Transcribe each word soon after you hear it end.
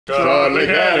Chudley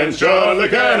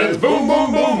Cannons, boom,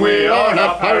 boom, boom, we are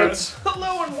not pirates.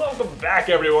 Hello and welcome back,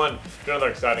 everyone, to another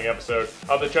exciting episode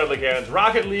of the Chudley Cannons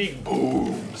Rocket League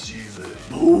Boom Season.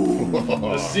 Boom.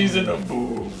 The season of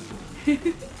boom.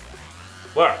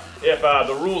 Well, if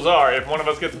the rules are, if one of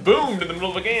us gets boomed in the middle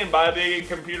of a game by the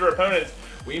computer opponents,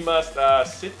 we must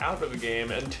sit out of the game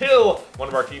until one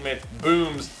of our teammates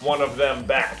booms one of them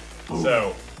back. Boom.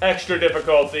 So, extra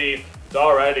difficulty.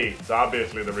 It's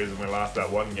obviously the reason we lost that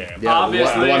one game. Yeah,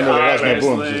 obviously, the one where there was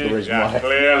no booms is the reason why.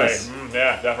 Clearly. Yes.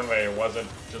 Yeah, definitely. It wasn't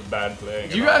just bad playing.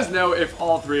 Do you guys know if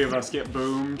all three of us get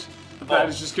boomed, that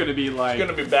is just gonna be like... It's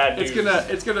gonna be bad news.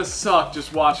 It's gonna suck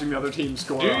just watching the other team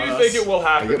score. Do you think it will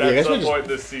happen at some point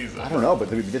this season? I don't know, but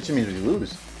that just means we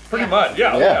lose. Pretty much,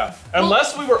 yeah.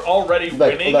 Unless we were already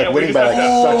winning, and we winning just by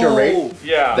have such a rate.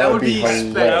 Yeah, that would be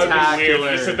hilarious. That spectacular. would be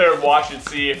weird. You just sit there and watch and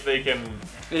see if they can.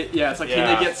 It's like,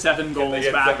 can they get 7 goals they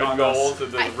get back 7 on goals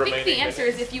us? I think the answer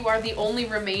is if you are the only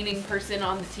remaining person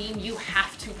on the team, you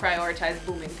have to prioritize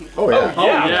booming people. Oh yeah.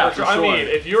 Yeah, for sure. for I mean,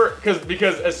 sure. if you're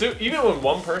because as soon, even when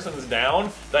one person is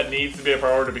down, that needs to be a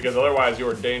priority because otherwise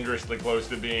you're dangerously close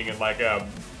to being in like a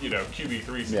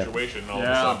QB3 situation all of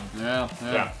a sudden.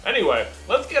 Yeah. Anyway,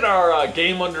 let's get our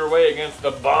game underway against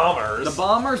the Bombers. The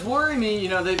Bombers worry me.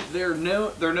 They're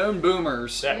known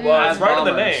boomers. Well, it's right in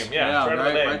the Bombers. name. Yeah, it's right in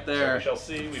the name. Right there. So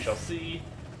we shall see.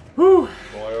 Whew.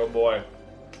 Boy, oh boy.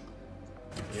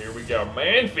 Here we go.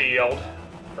 Manfield.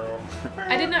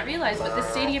 I did not realize, but this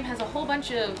stadium has a whole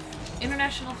bunch of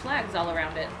international flags all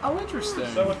around it. Oh, interesting.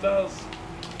 So it does.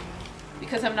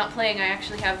 Because I'm not playing, I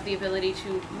actually have the ability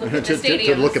to look at the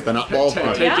stadium. to look at the ball.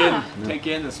 Take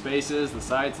in the spaces, the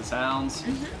sights, the sounds,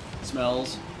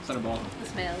 smells, center ball. The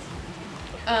smells.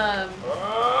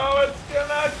 Oh, it's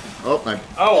gonna.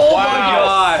 Oh, wow. my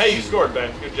gosh. Hey, you scored,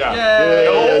 Ben. Good job. Yay.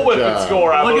 Go with the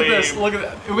score, I Look believe. at this. Look at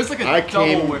that. It was like a I double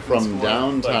came whip from score.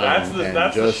 downtown That's and the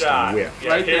just shot. whiffed.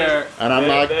 Right there. And I'm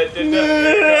like, I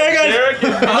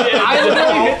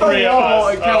literally hit the wall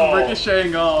and kept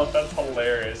ricocheting off. That's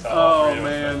hilarious. How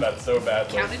man. That's so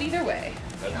badly. Count it either way.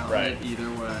 That's right. Either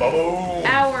way. Boom.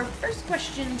 Our first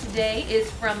question today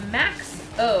is from Max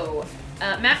O.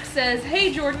 Max says,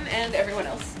 "Hey Jordan and everyone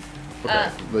else."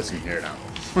 okay, listen here now.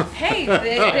 Hey,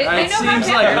 they know how to seems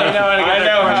get like there. I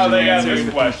know how they got answered. this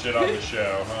question on the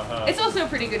show. It's also a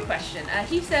pretty good question.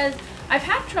 He says, I've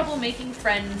had trouble making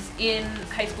friends in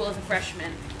high school as a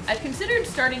freshman. I've considered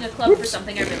starting a club for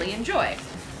something I really enjoy.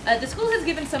 The school has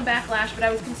given some backlash, but I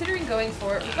was considering going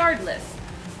for it regardless.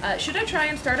 Should I try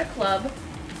and start a club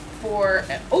for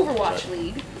an Overwatch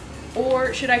League,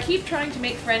 or should I keep trying to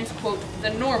make friends, quote, the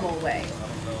normal way?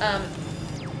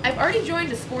 I've already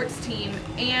joined a sports team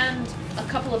and a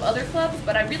couple of other clubs,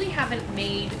 but I really haven't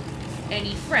made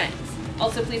any friends.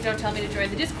 Also, please don't tell me to join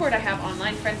the Discord. I have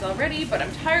online friends already, but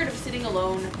I'm tired of sitting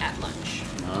alone at lunch.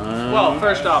 Well,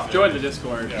 first off, join the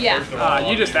Discord. Yeah.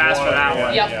 You just asked for that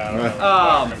one. Yep. Yeah, I don't know what you're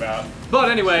talking about. But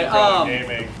anyway,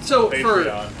 Gaming, so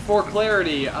Patreon. for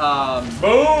clarity,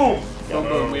 Boom!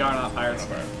 boom, we are not pirates.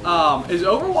 Is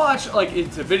Overwatch like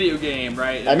it's a video game,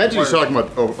 right? I imagine he's talking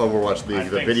about Overwatch League,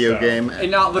 the think video so. game,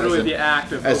 and not literally the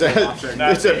act of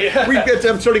Overwatching.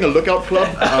 I'm starting a lookout club.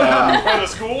 For the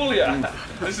school, yeah.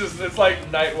 It's like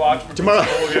night watch for Tomorrow-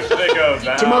 school. You have to think of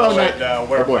now. Tomorrow night. Now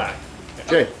we're Oh, boy. back.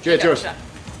 Jay, it's yours.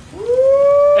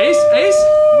 Ace.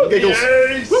 Giggles.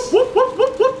 Yes. Whoop, whoop, whoop,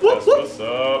 whoop, whoop, That's whoop. what's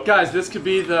up. Guys, this could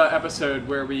be the episode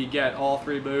where we get all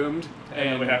 3 boomed,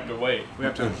 And we have to wait. we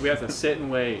have to sit and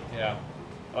wait. Yeah.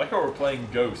 I like how we're playing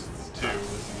ghosts too.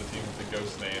 This is the team with the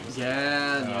ghost names.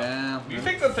 Yeah. Do you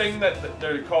think the thing that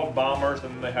they're called bombers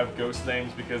and they have ghost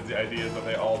names because the idea is that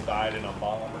they all died in a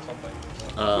bomb or something?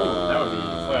 That would be.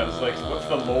 Yeah, it's like, what's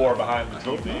the lore behind the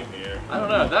team name here? I don't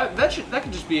know. That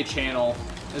could just be a channel.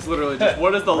 It's literally just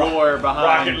what is the lore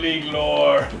behind Rocket League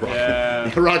lore. Yeah.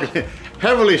 Rocket,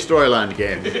 heavily storyline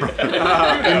game.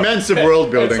 Immense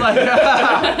world building. It's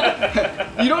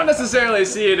like you don't necessarily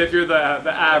see it if you're the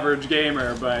average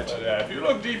gamer, but Yeah, if you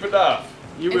look deep enough.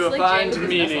 It's you will like find Jay with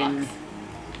his meaning.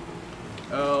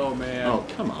 Nuzlocke. Oh,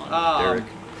 come on, Derek.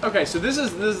 Okay, so this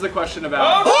is the question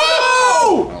about.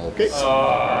 Okay. Oh,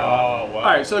 wow. All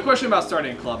right, so the question about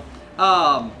starting a club.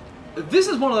 This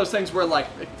is one of those things where like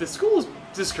if the school is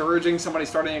discouraging somebody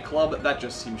starting a club, that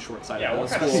just seems short-sighted. Yeah, what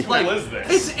The kind of school is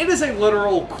this? It is a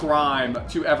literal crime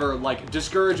to ever like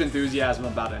discourage enthusiasm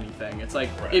about anything. It's like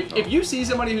if you see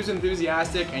somebody who's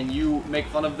enthusiastic and you make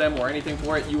fun of them or anything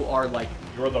for it, you are like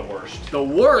You're the worst. the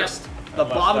worst, the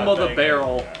Unless bottom that of the thing-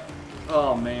 barrel. yeah.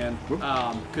 Oh man,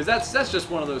 because that's just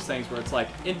one of those things where it's like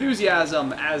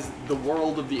enthusiasm, as the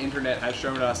world of the internet has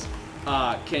shown us,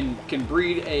 can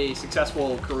breed a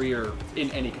successful career in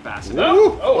any capacity.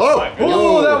 Oh,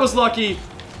 Oh, that was lucky.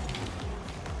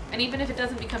 And even if it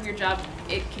doesn't become your job,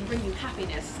 it can bring you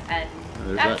happiness, and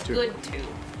There's that's that too. good too.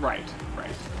 Right,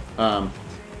 right.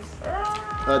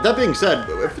 That being said,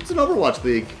 if it's an Overwatch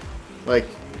league, like,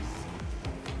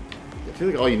 I feel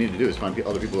like all you need to do is find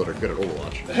other people that are good at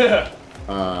Overwatch.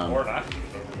 Or not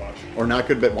Overwatch. Or not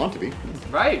good but want to be.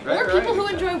 Right, right, Or right. people who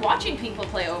enjoy watching people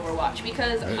play Overwatch,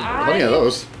 because Plenty of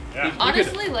those. Yeah.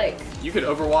 honestly, like, You could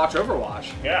Overwatch.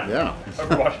 Yeah. Yeah.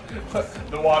 Overwatch.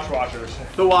 The Watchers.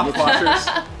 The Watchers.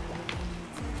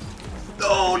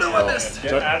 Oh, no, I missed.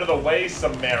 Get out of the way,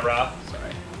 Samara.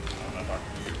 Sorry. I'm not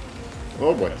talking to you.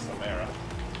 Oh boy. Samara.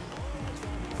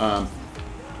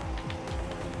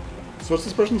 So what's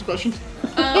this person's question?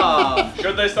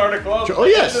 Should they start a club? Oh,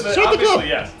 yes, Answer start the club. Obviously,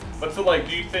 yes. But so, like,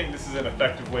 do you think this is an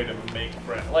effective way to make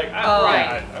friends? Like,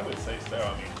 Right. I would say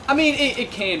so. I mean,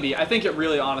 it can be. I think it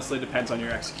really honestly depends on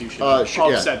your execution Yeah.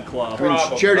 of said club. I mean,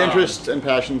 Probably. shared interests and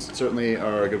passions certainly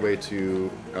are a good way to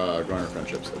garner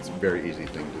friendships. That's a very easy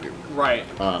thing to do. Right.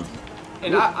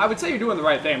 And I would say you're doing the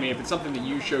right thing. I mean, if it's something that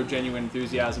you show genuine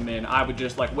enthusiasm in, I would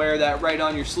just like wear that right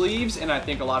on your sleeves, and I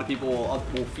think a lot of people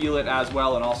will feel it as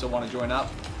well and also want to join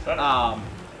up.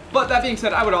 But that being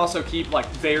said, I would also keep like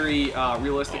very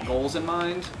realistic goals in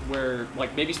mind, where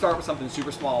like maybe start with something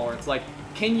super small, where it's like,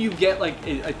 can you get like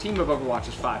a team of Overwatch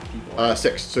is 5 people?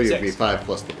 6, so you'd 6, be 5 okay.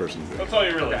 plus the person. That's all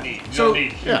you really Okay. need. You So- don't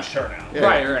need huge Yeah. turnout. Yeah.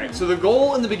 Right, right. So the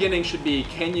goal in the beginning should be,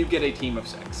 can you get a team of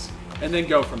 6? And then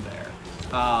go from there.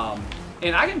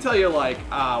 And I can tell you, like,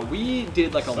 we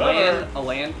did like a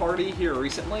LAN party here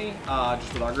recently,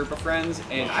 just with our group of friends,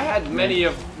 and I had many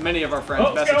of our friends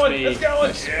Oh, it's message going, me it's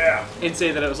going. Yeah. and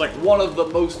say that it was like one of the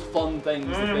most fun things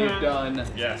that they've done.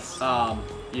 Yes.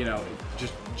 You know,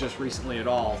 just recently at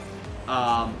all.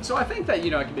 So I think that, you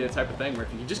know, it can be the type of thing where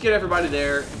if you can just get everybody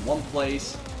there in one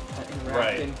place,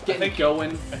 interacting, getting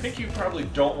going. I think you probably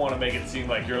don't want to make it seem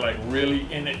like you're like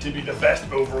really in it to be the best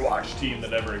Overwatch team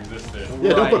that ever existed.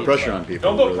 Yeah, don't put Right. pressure on people.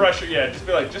 Don't put really. pressure. Yeah, just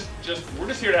be like, just we're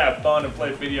just here to have fun and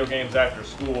play video games after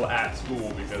school at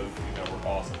school because you know we're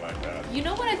awesome like that. you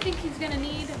know what I think he's gonna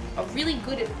need? A really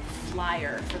good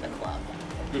flyer for the club.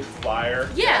 A good flyer.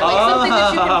 Yeah, like something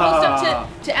that you can post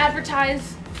up to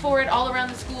advertise for it all around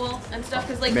the school and stuff.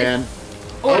 Because like, Man,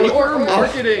 Or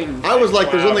marketing. I was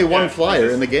like, there's Wow, only one yeah. flyer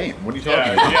in the game. What are you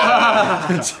talking about?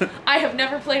 Yeah. I have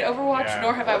never played Overwatch, Yeah.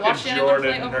 nor have I Look at watched anyone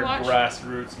play Jordan, her Overwatch.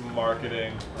 grassroots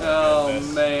marketing. Oh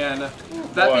Goodness. man.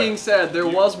 That Boy. being said, there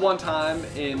was one time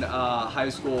in high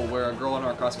school where a girl on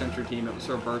our cross country team, it was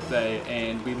her birthday,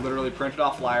 and we literally printed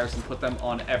off flyers and put them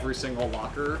on every single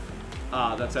locker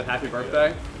that said happy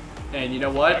birthday. And you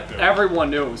know what? Effective. Everyone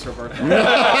knew it was her birthday.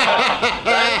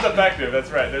 That's effective.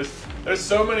 That's right. There's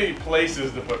so many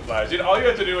places to put flyers. You know, all you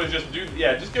have to do is just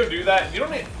go do that. You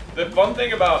don't need. The fun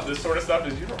thing about this sort of stuff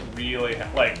is you don't really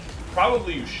like.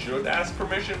 Probably you should ask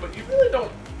permission, but you really don't.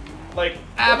 Like,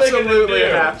 what are they gonna Absolutely do?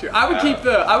 have to. I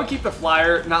would keep the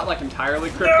flyer not like entirely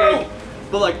cryptic,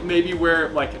 but like maybe where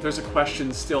like there's a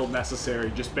question still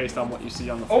necessary just based on what you see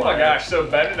on the flyer. Oh my gosh! So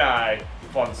Ben and I,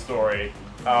 fun story.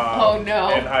 Oh, no.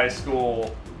 In high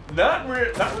school, not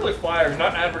really flyers,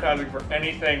 not advertising for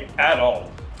anything at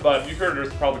all. But you've heard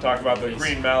us probably talk about the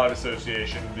Green Mallet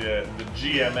Association, the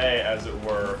GMA, as it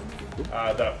were,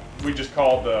 that we just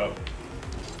called the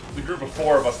group of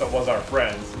 4 of us that was our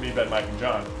friends, me, Ben, Mike, and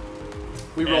John.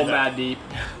 We roll And, mad deep.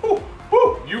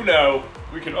 You know,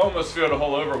 we could almost field a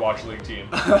whole Overwatch League team.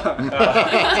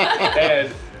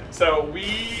 And so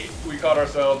we called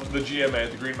ourselves the GMA,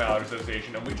 the Green Mallet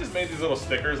Association, and we just made these little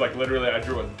stickers. Like literally, I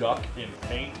drew a duck in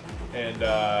paint, and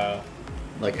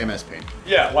Like MS Paint.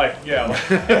 yeah.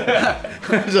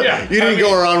 So Yeah, you didn't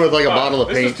go around with like a bottle of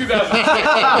this paint. was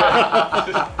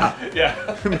 2000. Yeah.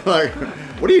 Like,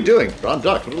 what are you doing? Drawn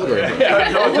duck. What are you looking at?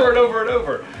 Yeah, over and over and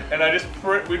over. And I just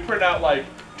we'd print out like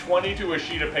 20 to a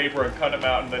sheet of paper and cut them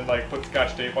out and then like put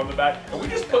Scotch tape on the back. And we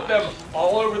just put them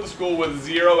all over the school with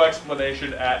zero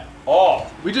explanation at all.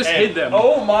 We just And, hid them.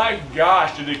 Oh my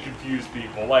gosh, did it confuse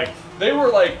people. Like, they were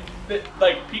like,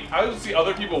 I would see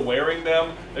other people wearing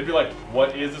them. They'd be like,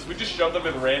 what is this? We just shoved them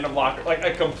in random lockers, like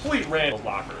a complete random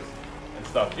lockers and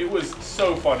stuff. It was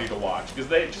so funny to watch because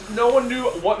no one knew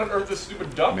what on earth this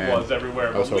stupid duck Man, was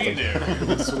everywhere, I was but we hoping.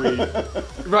 knew. Sweet.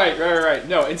 Right.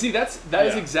 No, and see, that is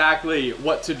Yeah. exactly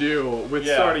what to do with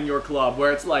Yeah. starting your club,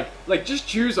 where it's like just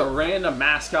choose a random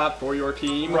mascot for your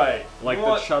team. Right. Like You the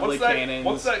want- Chudley Cannons.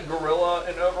 What's that gorilla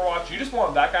in Overwatch? You just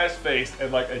want that guy's face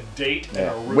and like a date and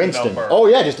a room Winston. number. Oh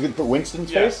yeah, just put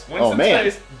Winston's Yes. face. Winston's Oh man.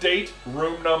 face, date,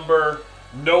 room number,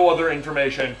 no other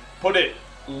information. Put it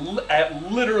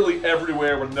at literally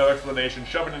everywhere with no explanation,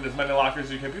 shove it in as many lockers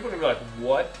as you can. People are going to be like,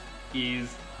 what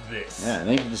is this? Yeah, and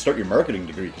then you can just start your marketing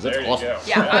degree, because that's There you awesome. go.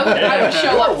 Yeah, I would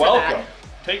show up You're for welcome.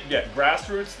 that. Get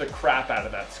grassroots the crap out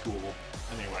of that school.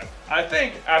 Anyway, I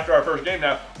think after our first game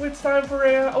now, it's time for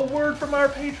a word from our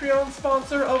Patreon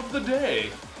sponsor of the day.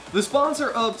 The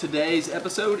sponsor of today's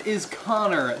episode is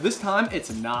Connor. This time,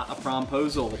 it's not a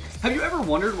promposal. Have you ever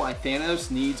wondered why Thanos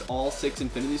needs all 6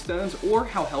 Infinity Stones, or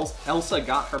how Elsa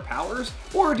got her powers?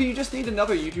 Or do you just need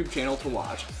another YouTube channel to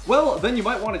watch? Well, then you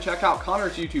might want to check out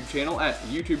Connor's YouTube channel at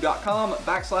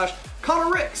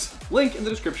youtube.com/ConnorRicks. Link in the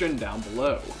description down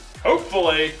below.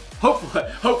 Hopefully,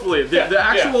 the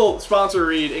actual sponsor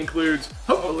read includes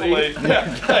hopefully.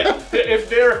 Yeah, if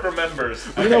Derek remembers.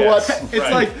 You know what?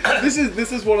 It's like this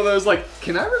is one of those like,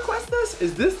 can I request this?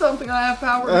 Is this something I have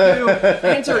power to do?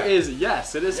 Answer is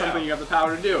yes. It is something you have the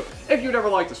power to do. If you'd ever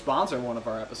like to sponsor one of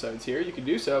our episodes here, you can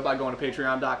do so by going to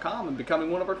patreon.com and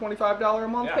becoming one of our $25 a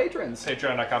month patrons.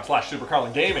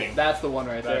 Patreon.com/SuperCarlinGaming. That's the one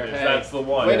right there. That's the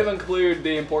one. Way to include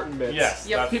the important bits. Yes.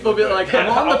 Yep. People be like, I'm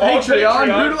on the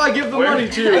Patreon. Who do I give the money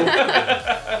to?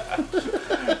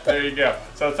 There you go.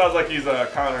 So it sounds like he's a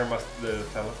Connor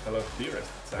fellow theorist.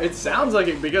 It sounds like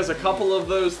it because a couple of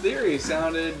those theories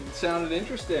sounded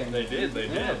interesting. They did.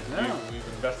 Yeah. We've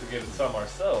investigated some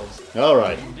ourselves. All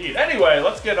right. Indeed. Anyway,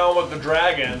 let's get on with the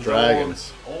dragons.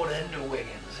 Dragons. Old Ender Wiggins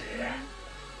here.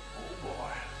 Oh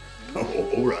boy.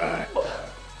 Oh, all right.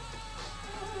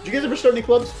 Did you guys ever start any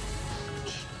clubs?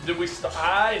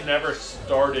 I never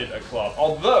started a club.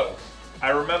 Although,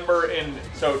 I remember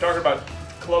talking about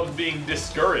clubs being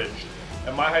discouraged.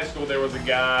 At my high school, there was a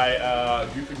guy,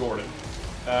 Goofy Gordon,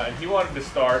 and he wanted to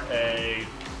start a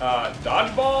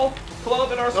dodgeball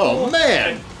club in our school. Oh,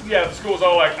 man! And, yeah, the school was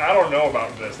all like, I don't know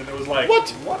about this. And it was like,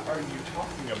 What are you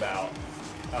talking about?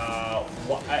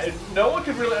 No one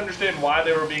could really understand why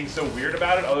they were being so weird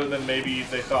about it, other than maybe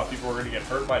they thought people were going to get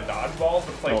hurt by dodgeballs.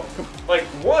 But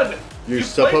You're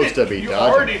supposed to be You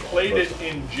dodging already balls, played it first of all.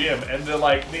 in gym, and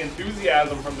the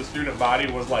enthusiasm from the student body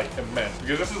was like immense,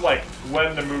 because this is like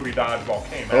when the movie Dodgeball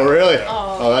came out. Oh, really? So,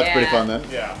 Oh, that's pretty fun then.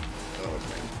 yeah. Oh,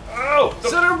 Oh!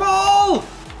 Center ball!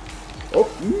 oh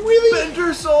really?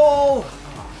 Bender soul!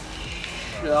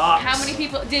 How many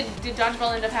people did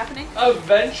dodgeball end up happening?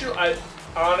 Eventually,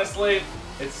 honestly,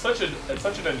 it's such an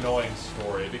annoying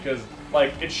story, because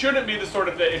it shouldn't be the sort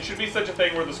of thing. It should be such a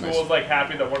thing where the school is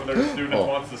happy that one of their students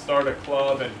wants to start a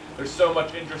club, and there's so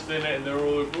much interest in it, and they're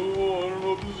all like, oh, I don't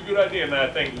know if this is a good idea. And then I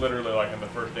think literally in the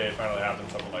first day it finally happened,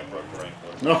 someone broke their ankle.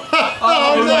 No.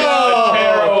 It was a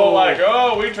terrible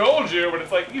oh, we told you, but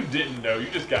it's you didn't know, you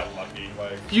just got lucky.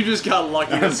 You just got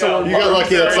lucky. You got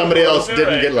lucky that somebody else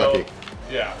didn't get lucky.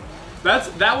 Yeah. I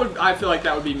feel like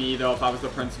that would be me though if I was the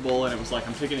principal and it was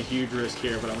I'm taking a huge risk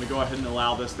here, but I'm gonna go ahead and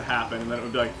allow this to happen, and then it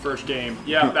would be first game.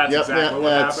 Yeah, that's exactly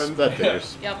what happened. That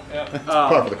figures. Yep.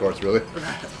 Par for the course, really.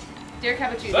 Derek, how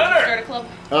about you? Did you start a club?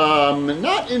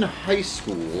 Not in high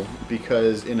school,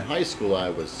 because in high school I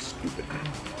was stupid.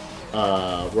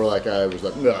 I was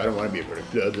no, I don't want to be a part of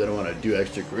clubs. I don't want to do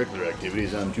extracurricular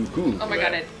activities. I'm too cool. Oh my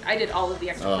god, I did all of the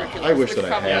extracurriculars. I wish which that I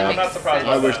probably had. I'm not makes surprised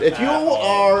sense. I wish if you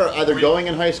are either going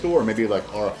in high school or maybe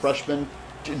are a freshman,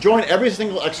 join every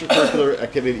single extracurricular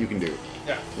activity that you can do.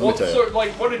 Yeah. Let me tell you. So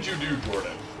what did you do,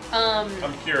 Jordan?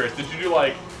 I'm curious. Did you do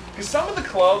because some of the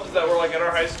clubs that were in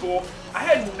our high school, I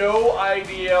had no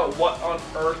idea what on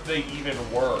earth they even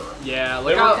were. Yeah,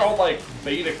 They were called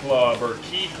Beta Club or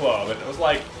Key Club, and it was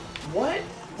what?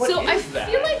 What so is I that?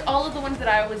 feel like all of the ones that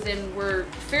I was in were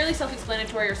fairly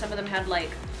self-explanatory, or some of them had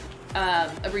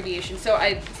abbreviations. So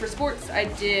for sports, I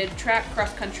did track,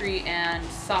 cross country, and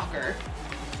soccer.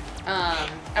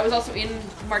 I was also in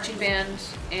marching band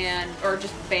or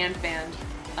just band,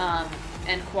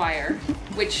 and choir,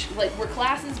 which were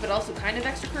classes but also kind of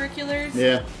extracurriculars.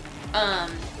 Yeah.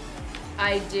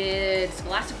 I did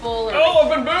Scholastic Bowl. I've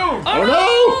been boomed! Oh no!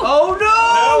 Oh no!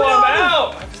 Now I'm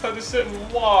out! I just had to sit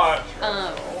and watch.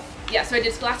 Yeah, so I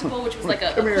did Scholastic Bowl, which was a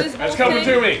Come here. quiz bowl It's coming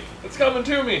thing. to me! It's coming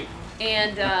to me!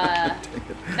 And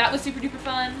that was super duper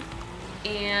fun.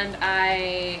 And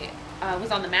I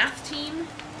was on the math team,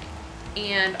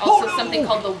 and also something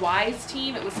called the WISE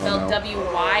team. It was spelled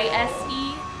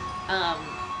W-Y-S-E.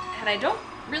 And I don't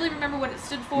really remember what it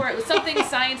stood for. It was something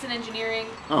science and engineering.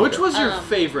 Oh, Which was your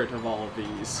favorite of all of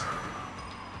these?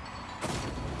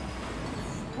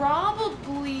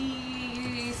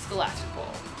 Probably Scholastic Bowl.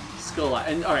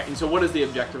 And all right, and so what is the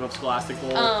objective of Scholastic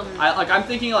Bowl? I'm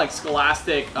thinking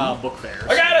Scholastic book fairs.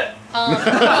 I got it! No, it was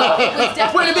Way to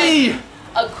definitely be!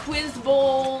 a quiz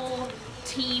bowl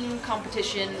team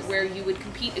competition where you would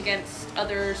compete against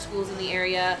other schools in the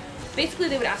area. Basically,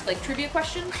 they would ask like trivia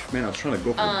questions. Man, I was trying to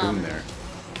go for the boom there.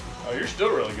 Oh, you're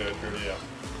still really good at trivia.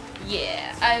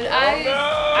 Yeah, no! I think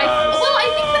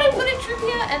that I'm good at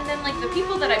trivia, and then like the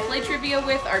people that I play trivia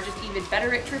with are just even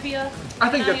better at trivia. I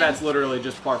think than that's am. literally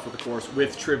just par for the course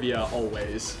with trivia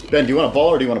always. Ben, do you want a ball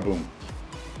or do you want a boom?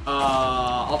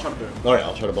 I'll try to boom. All right,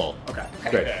 I'll try to ball. Okay.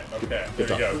 Great. Okay. There Good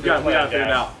you job. go. We got to figure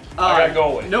it out. I got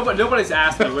goalie. Nobody's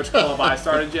asked me which club I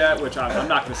started yet, which I'm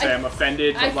not going to say I'm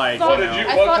offended, but like, thought, you know. What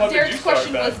I thought club did you Derek's start,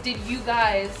 question Ben? was, did you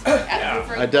guys?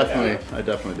 I definitely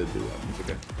did do that. It's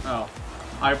okay. Oh.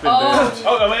 I've been boomed.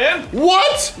 Oh, the man?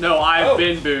 What? No, I've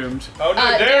been boomed. Oh,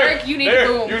 no, Derek, you need to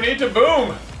boom. You need to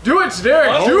boom. Do it, Derek!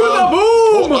 Hold Do on. the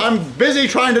boom! I'm busy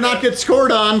trying to not get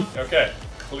scored on. Okay.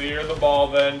 Clear the ball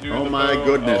then. Do Oh the my boom.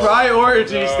 goodness.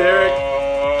 Priorities, Derek.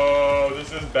 Oh,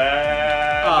 this is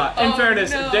bad. In Oh,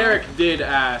 fairness, no. Derek did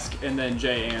ask, and then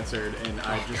Jay answered, and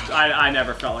I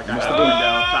never felt like I missed the window.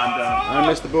 Time done. I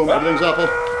missed the boom. Everything's awful.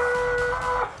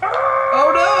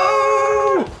 Oh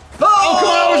no! Oh, come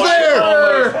on, I was there!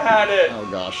 Almost had it. Oh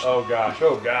gosh. Oh gosh.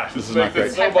 Oh gosh. This is makes not great.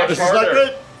 it so much This is harder. not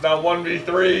great. Now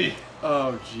 1v3.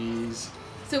 Oh jeez.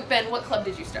 So Ben, what club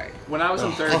did you start? When I was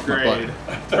in third off my grade,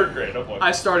 Third grade. Oh boy.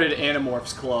 I started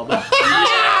Animorphs Club. Animorphs.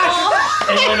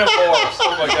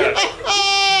 Oh my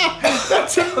gosh.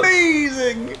 That's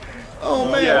amazing. Oh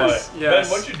man. Yes. Ben,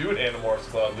 what'd you do at Animorphs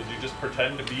Club? Did you just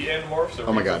pretend to be Animorphs or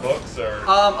Oh my read the God. books or?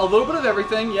 A little bit of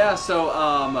everything, yeah.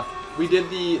 So we did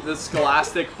the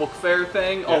Scholastic Book Fair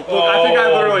thing. Oh, look, I think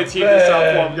I literally teed this up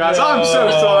for him, guys. I'm so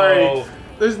sorry.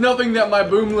 There's nothing that my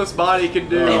boomless body can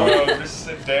do. Oh, just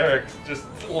Derek just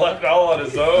left all on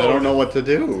his own. I don't know what to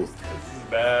do. This is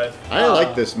bad. I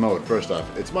like this mode, first off.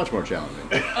 It's much more challenging.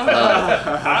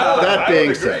 I being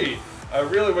would said. agree. I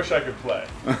really wish I could play.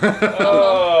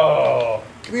 Oh.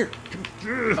 Come here.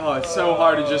 Oh, it's so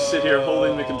hard to just sit here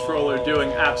holding the controller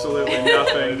doing absolutely It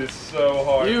nothing. is so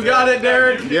hard. You got it,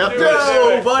 Derek. You can Yep. do it, Go,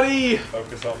 Derek. buddy.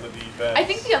 Focus on the defense. I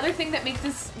think the other thing that makes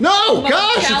this No, most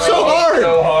gosh, it's so challenging- hard.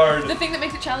 So hard. The thing that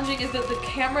makes it challenging is that the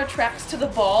camera tracks to the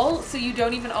ball, so you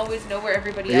don't even always know where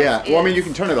everybody else Yeah. is. Well, I mean, you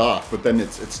can turn it off, but then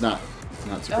it's not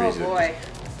super Oh easy. boy.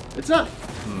 It's not.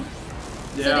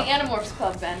 So the Animorphs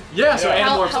Club, Ben. Yeah, so Yeah.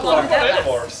 Animorphs How Club. long did that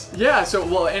last? Animorphs. Yeah, so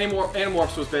well,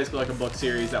 Animorphs was basically like a book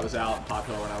series that was out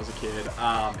popular when I was a kid,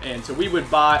 and so we would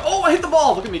buy. Oh, I hit the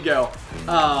ball! Look at me go.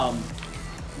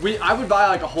 I would buy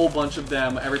like a whole bunch of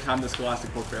them every time the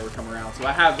Scholastic Book Fair would come around. So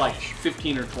I had like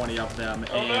 15 or 20 of them,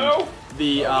 Oh, and no.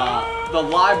 the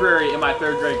library in my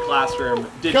third grade classroom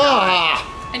did not.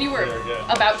 Ah! And you were Very good.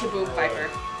 about to boom Pfeiffer.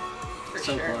 For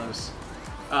So sure. close.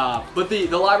 But the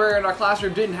library in our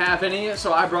classroom didn't have any,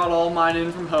 so I brought all mine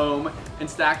in from home and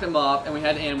stacked them up, and we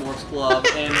had Animorphs Club,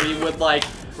 and we would like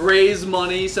raise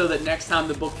money so that next time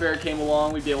the book fair came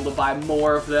along, we'd be able to buy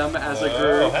more of them as a Oh,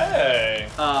 group. hey.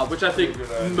 Which I think Pretty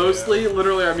good idea. mostly,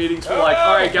 literally, our meetings were like,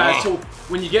 all right, guys, so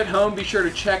when you get home, be sure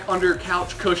to check under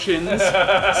couch cushions,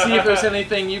 see if there's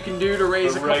anything you can do to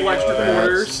raise a couple extra Regular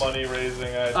quarters. Money raising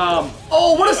idea.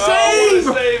 Oh, what a save!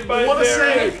 what a save by What a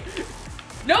Derek. save!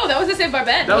 No, that was a save by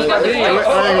Ben. That was He got by the me. point.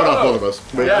 I think off both of us.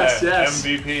 But Yes, Yeah, yes.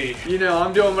 MVP. You know,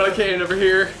 I'm doing what I can over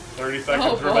here. 30 seconds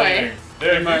Oh, boy. remaining.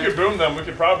 Derek, if My- you could boom them, we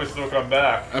could probably still come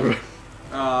back.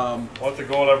 What's a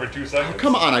goal every 2 seconds? Oh,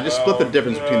 come on, I just split the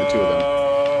difference between the two of them.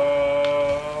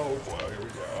 Oh, boy, here we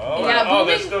go. Oh, Yeah, oh,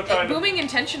 they're still trying to... booming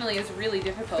intentionally is really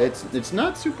difficult. It's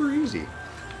not super easy.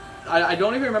 I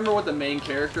don't even remember what the main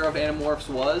character of Animorphs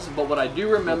was, but what I do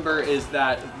remember is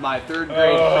that my third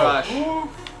grade crush,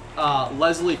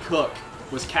 Leslie Cook,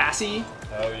 was Cassie,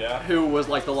 Oh, yeah? who was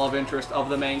like the love interest of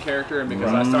the main character, and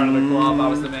because I started the club, I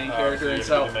was the main character, and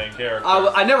so the main character.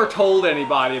 I never told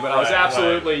anybody, but I was Right,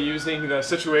 absolutely using the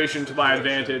situation to my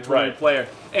advantage when we Right. play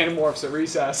Animorphs at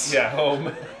recess. Yeah,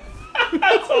 home.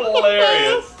 That's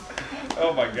hilarious.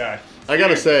 Oh my gosh. I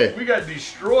gotta say, We got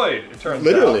destroyed, it turns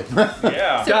literally. out.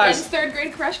 Yeah. So Guys. Ben's third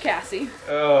grade crush, Cassie.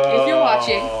 Oh. If you're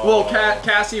watching. Well,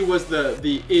 Cassie was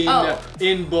the Oh.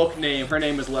 in book name. Her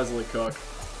name is Leslie Cook.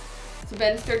 So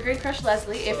Ben's third grade crush,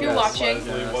 Leslie. If you're Yes, watching,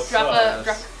 Leslie, what's drop up?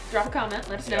 drop a comment.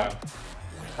 Let us know. Yeah.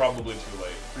 Probably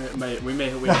too late. We may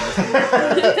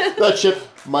That ship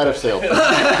might have sailed.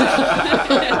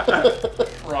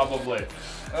 Probably.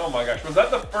 Oh my gosh. Was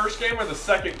that the first game or the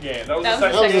second game? That was That the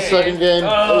was second That was the game. second game. It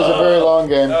was a very long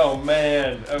game. Oh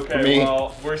man. Okay, For me.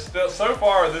 well, we're still, so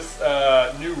far this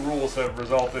new rules have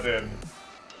resulted in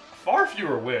far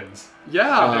fewer wins.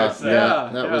 Yeah,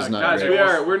 that was not guys,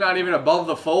 great. we're not even above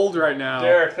the fold right now.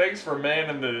 Derek, thanks for man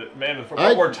in the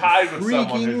fold. We're tied with someone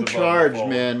who's freaking above charge, the fold.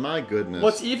 man. My goodness.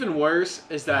 What's even worse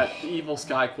is that the evil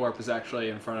Sky Corp is actually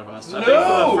in front of us. I No! think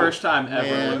for the first time ever.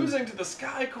 Man. Losing to the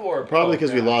Sky Corp. Probably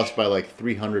because we gosh. lost by like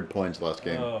 300 points last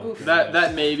game. Oh,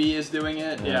 That maybe is doing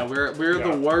it. Yeah, we're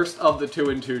the worst of the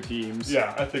 2-2 teams.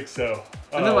 Yeah, I think so.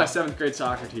 And then my 7th grade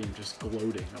soccer team just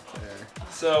gloating up there.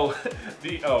 So,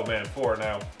 4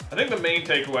 now. I think the main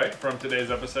takeaway from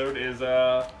today's episode is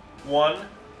 1,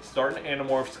 start an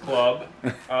Animorphs club.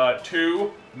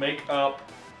 2, make up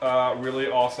really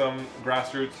awesome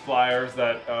grassroots flyers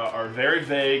that are very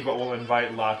vague but will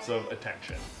invite lots of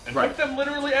attention. And put them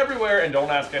literally everywhere and don't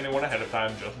ask anyone ahead of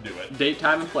time, just do it. Date,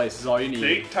 time, and place is all you need.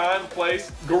 Date, time,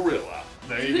 place, gorilla.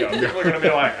 There you go. People are going to be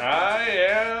like, I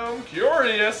am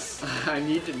curious. I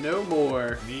need to know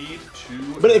more.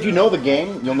 But if you know the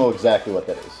game, you'll know exactly what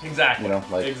that is. Exactly. You know,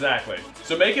 like, exactly.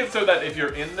 So make it so that if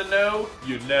you're in the know,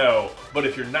 you know. But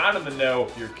if you're not in the know,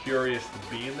 you're curious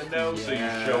to be in the know, so you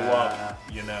show up,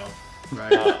 you know.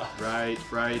 Right,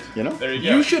 right. You know? There you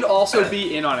go. You should also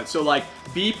be in on it. So, like,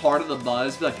 be part of the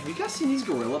buzz. Be like, have you guys seen these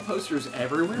gorilla posters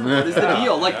everywhere? What is the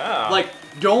deal? Like,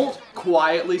 don't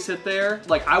quietly sit there.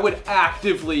 Like, I would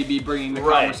actively be bringing the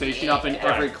conversation up in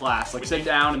every class. Like, sit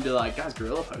down and be like, guys,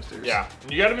 gorilla posters. Yeah.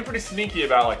 You got to be pretty sneaky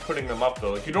about, like, putting them up,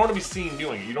 though. Like, you don't want to be seen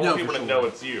doing it. You don't want people to know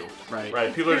it's you. Right.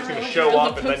 Right. People are just going to show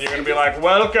up, and then you're going to be like,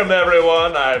 welcome,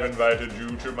 everyone. I've invited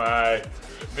you to my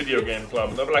video game club.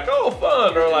 And they'll be like, oh,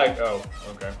 fun. Or like, oh,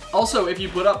 okay. Also, if you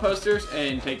put up posters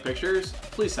and take pictures,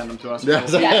 please send them to us.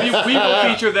 Yes. We will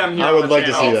feature them here I on would the like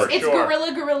to channel. see that. It's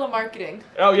guerrilla marketing.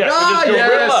 Oh, yes. Ah, it is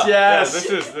gorilla. yes.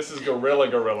 Yeah, this is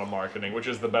guerrilla marketing, which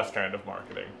is the best kind of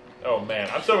marketing. Oh, man.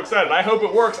 I'm so excited. I hope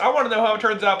it works. I want to know how it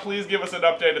turns out. Please give us an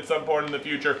update at some point in the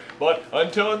future. But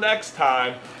until next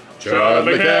time,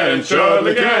 Chudley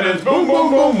Cannons, boom,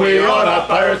 boom, boom, we are not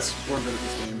pirates.